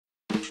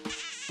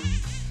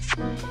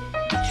True love.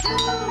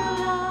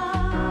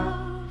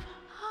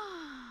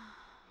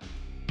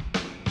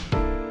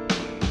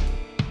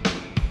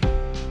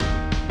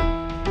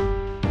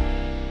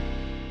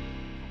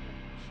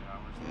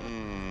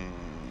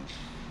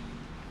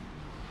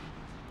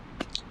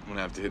 I'm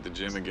gonna have to hit the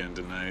gym again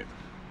tonight.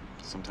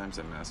 Sometimes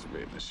I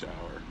masturbate in the shower.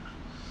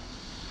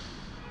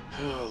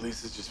 Oh,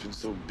 Lisa's just been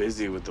so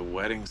busy with the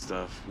wedding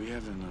stuff. We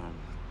haven't,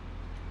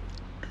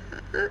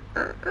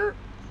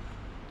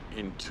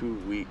 in 2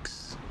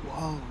 weeks.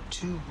 Whoa,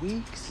 2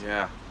 weeks?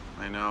 Yeah,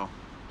 I know.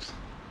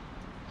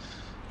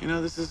 You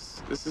know, this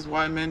is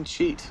why men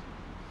cheat.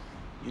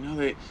 You know,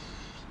 they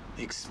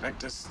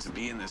expect us to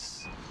be in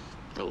this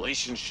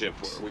relationship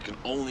where we can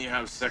only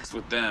have sex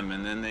with them,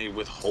 and then they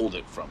withhold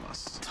it from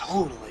us.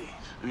 Totally.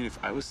 I mean, if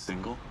I was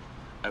single,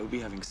 I would be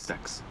having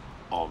sex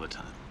all the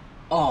time.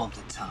 All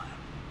the time.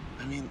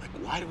 I mean, like,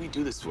 why do we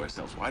do this to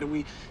ourselves? Why do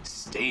we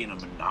stay in a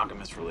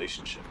monogamous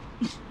relationship?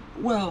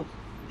 Well,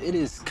 it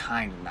is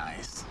kind of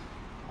nice.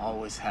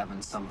 Always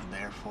having someone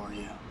there for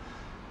you.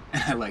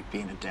 And I like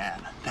being a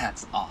dad.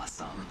 That's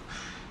awesome.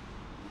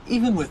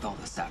 Even with all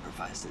the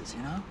sacrifices,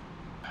 you know?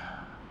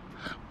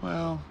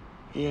 Well,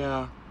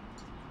 yeah.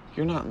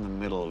 You're not in the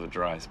middle of a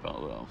dry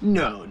spell, though.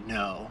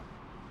 No.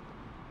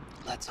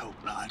 Let's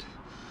hope not.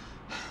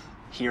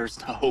 Here's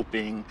to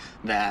hoping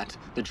that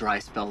the dry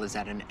spell is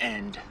at an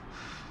end.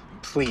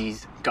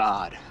 Please,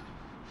 God.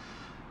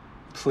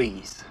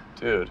 Please.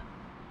 Dude,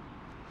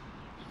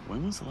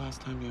 when was the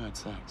last time you had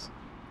sex?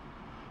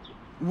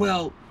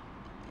 Well,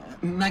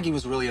 Maggie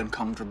was really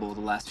uncomfortable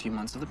the last few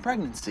months of the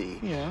pregnancy.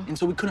 Yeah. And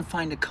so we couldn't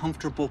find a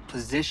comfortable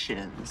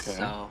position. Okay.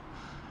 So,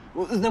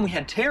 well, then we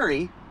had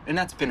Terry, and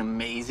that's been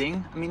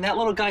amazing. I mean, that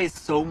little guy is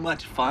so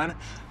much fun.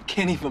 I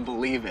can't even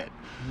believe it.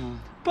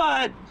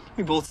 But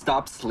we both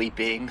stopped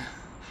sleeping.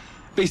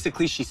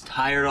 Basically, she's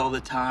tired all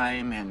the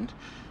time, and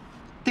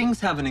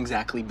things haven't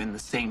exactly been the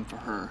same for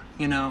her,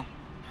 you know?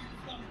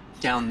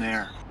 Down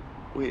there.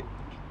 Wait,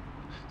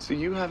 so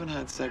you haven't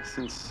had sex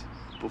since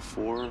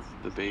before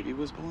the baby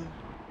was born?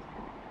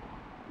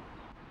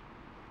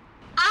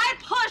 I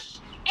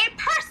pushed a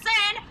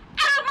person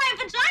out of my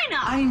vagina!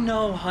 I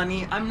know,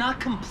 honey. I'm not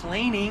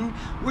complaining.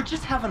 We're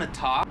just having a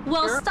talk.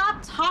 Well,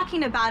 stop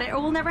talking about it or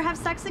we'll never have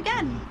sex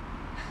again.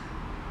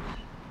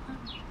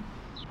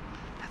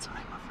 That's what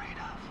I'm afraid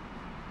of.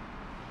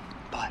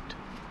 But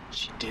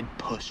she did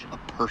push a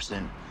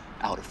person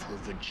out of her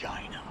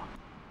vagina.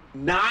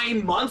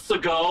 9 months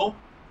ago?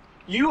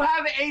 You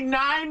have a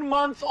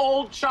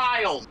 9-month-old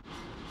child.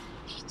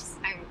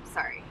 I'm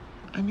sorry.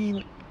 I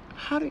mean,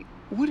 how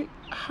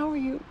are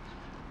you,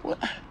 what?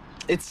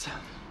 It's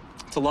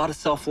a lot of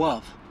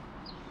self-love.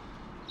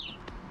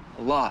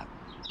 A lot.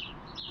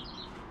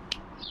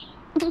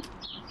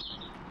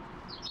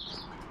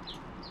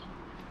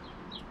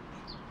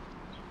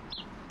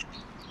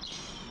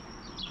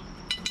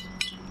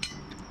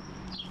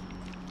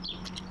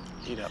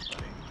 Eat up,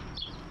 buddy.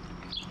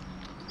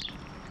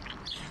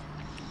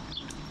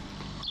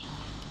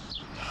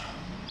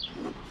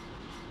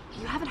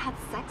 You haven't had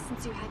sex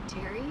since you had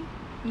Terry?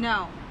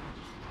 No.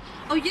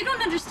 Oh, you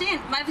don't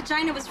understand. My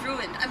vagina was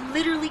ruined. I'm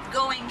literally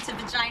going to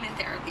vagina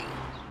therapy.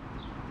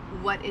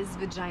 What is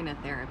vagina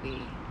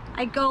therapy?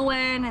 I go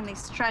in and they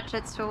stretch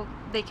it so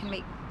they can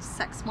make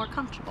sex more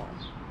comfortable.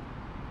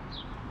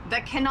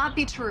 That cannot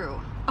be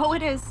true. Oh,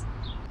 it is.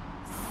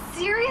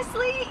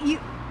 Seriously?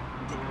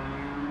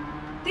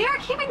 They are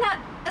keeping that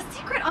a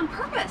secret on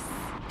purpose.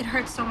 It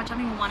hurts so much I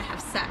don't even want to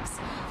have sex.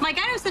 My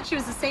gyno said she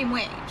was the same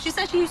way. She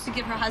said she used to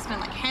give her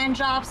husband like hand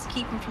jobs to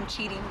keep him from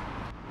cheating.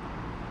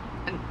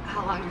 And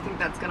how long do you think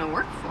that's gonna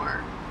work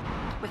for?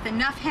 With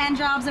enough hand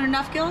jobs and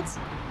enough guilt,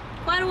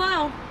 quite a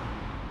while.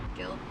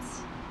 Guilt.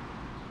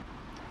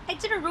 I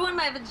didn't ruin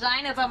my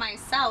vagina by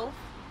myself.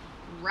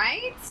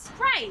 Right?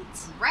 Right.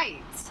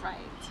 Right. Right.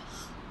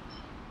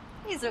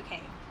 He's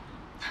okay.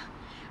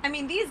 I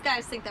mean, these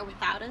guys think that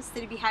without us,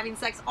 they'd be having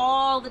sex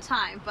all the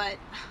time, but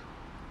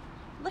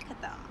look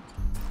at them.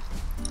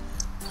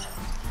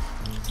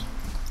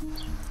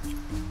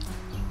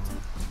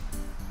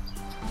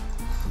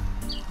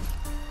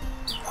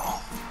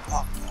 Oh,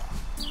 fuck no.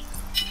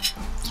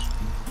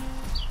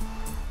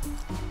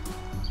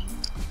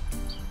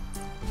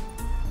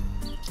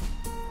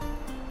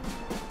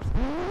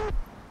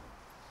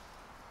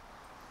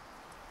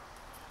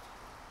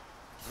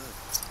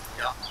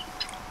 Yeah.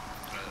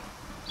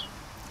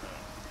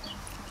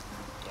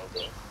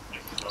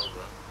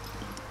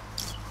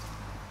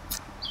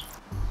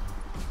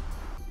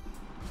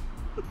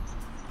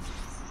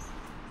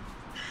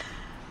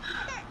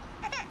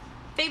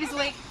 Baby's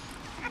awake.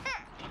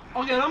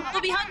 I'll get him.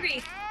 We'll be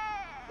hungry.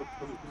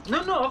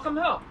 No, I'll come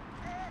help.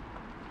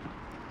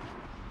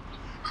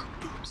 Her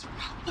boobs are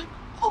out like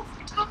all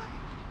the time.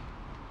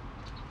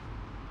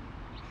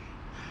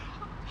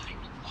 I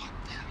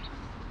want them.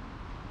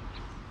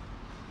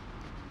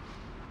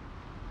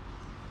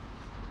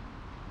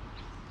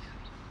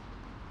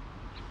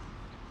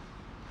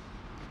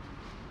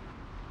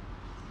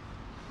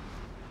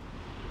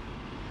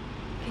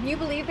 Can you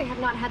believe they have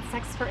not had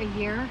sex for a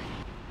year?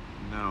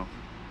 No.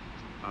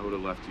 I would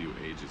have left you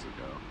ages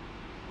ago.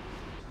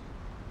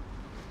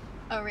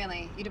 Oh,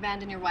 really? You'd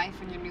abandon your wife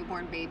and your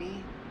newborn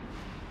baby?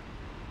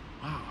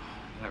 Wow,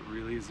 that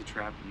really is a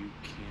trap you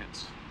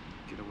can't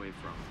get away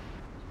from.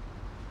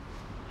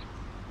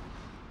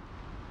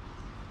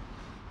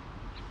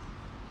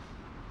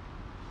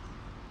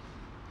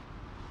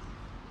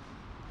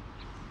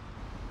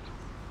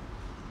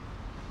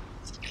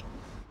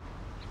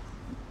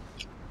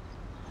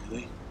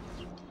 Really?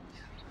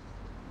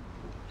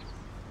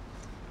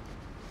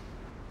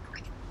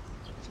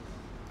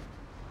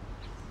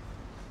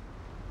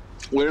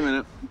 Wait a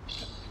minute.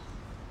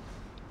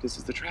 This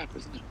is the trap,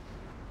 isn't it?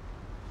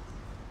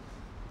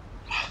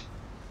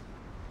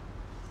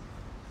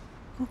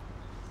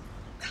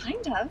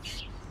 Kind of.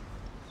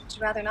 Would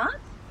you rather not?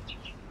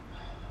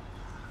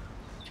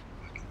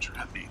 Fucking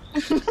trap me.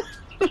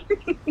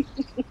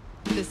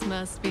 This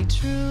must be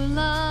true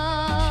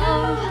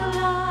love.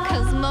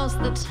 Cause most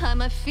of the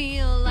time I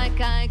feel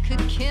like I could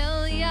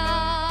kill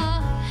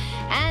ya.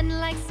 And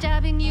like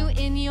stabbing you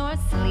in your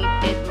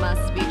sleep, it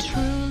must be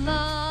true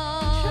love.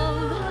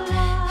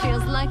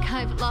 Feels like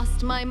I've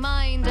lost my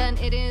mind, and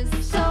it is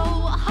so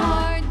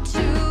hard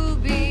to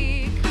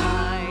be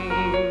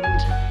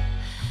kind.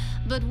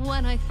 But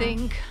when I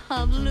think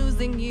of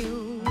losing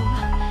you,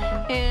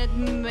 it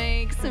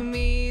makes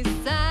me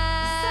sad.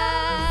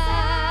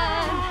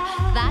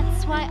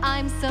 That's why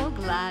I'm so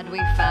glad we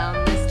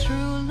found this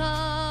true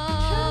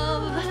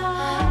love.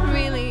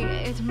 Really,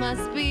 it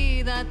must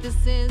be that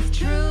this is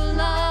true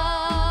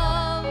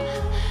love.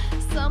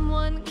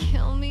 Someone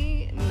kill me